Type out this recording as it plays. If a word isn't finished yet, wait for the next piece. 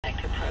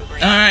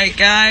Alright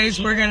guys,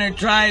 we're gonna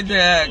try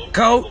the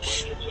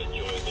Coach.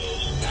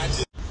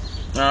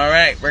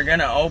 Alright, we're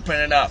gonna open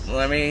it up.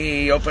 Let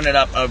me open it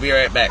up. I'll be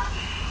right back.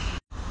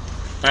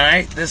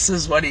 Alright, this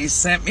is what he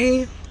sent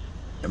me.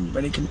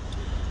 Everybody can...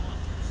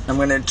 I'm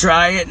gonna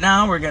try it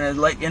now. We're gonna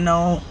let you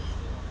know.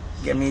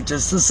 Give me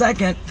just a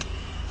second.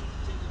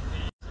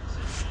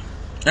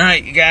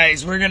 Alright, you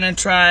guys, we're gonna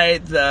try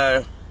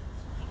the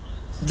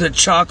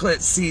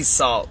chocolate sea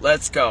salt.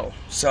 Let's go.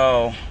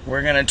 So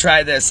we're gonna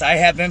try this. I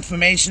have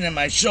inflammation in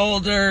my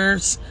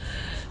shoulders,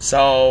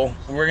 so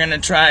we're gonna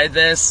try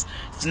this.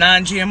 It's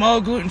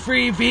non-GMO,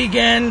 gluten-free,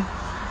 vegan,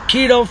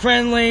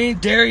 keto-friendly,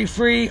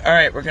 dairy-free. All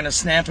right, we're gonna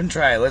snap and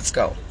try. Let's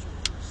go.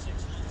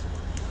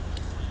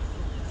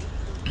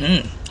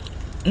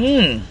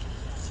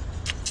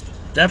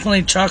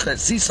 Definitely chocolate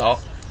sea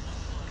salt.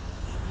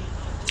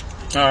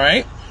 All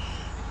right.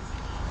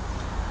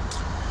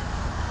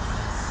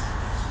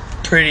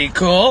 Pretty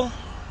cool.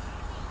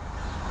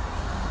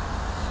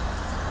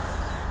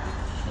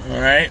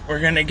 Alright, we're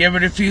going to give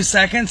it a few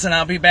seconds and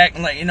I'll be back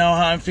and let you know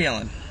how I'm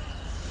feeling.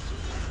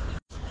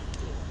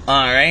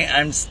 Alright,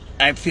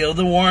 I feel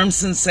the warm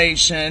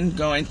sensation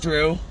going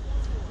through.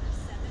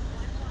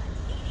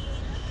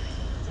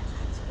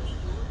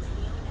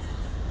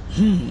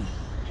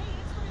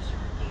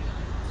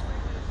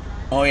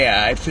 Oh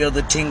yeah, I feel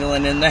the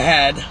tingling in the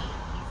head.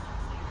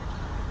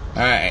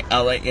 Alright,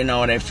 I'll let you know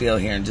what I feel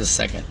here in just a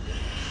second.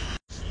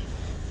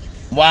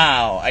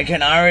 Wow, I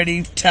can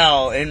already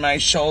tell in my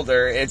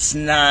shoulder it's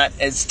not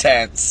as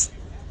tense.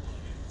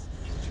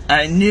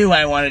 I knew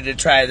I wanted to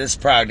try this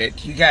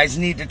product. You guys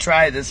need to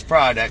try this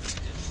product.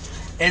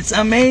 It's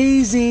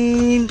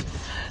amazing.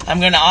 I'm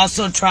going to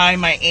also try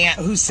my aunt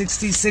who's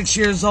 66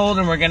 years old,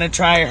 and we're going to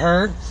try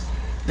her.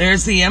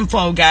 There's the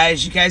info,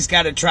 guys. You guys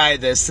got to try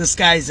this. This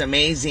guy's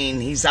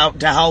amazing. He's out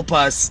to help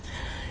us.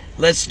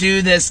 Let's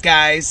do this,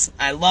 guys.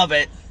 I love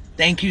it.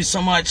 Thank you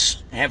so much.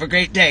 Have a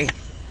great day.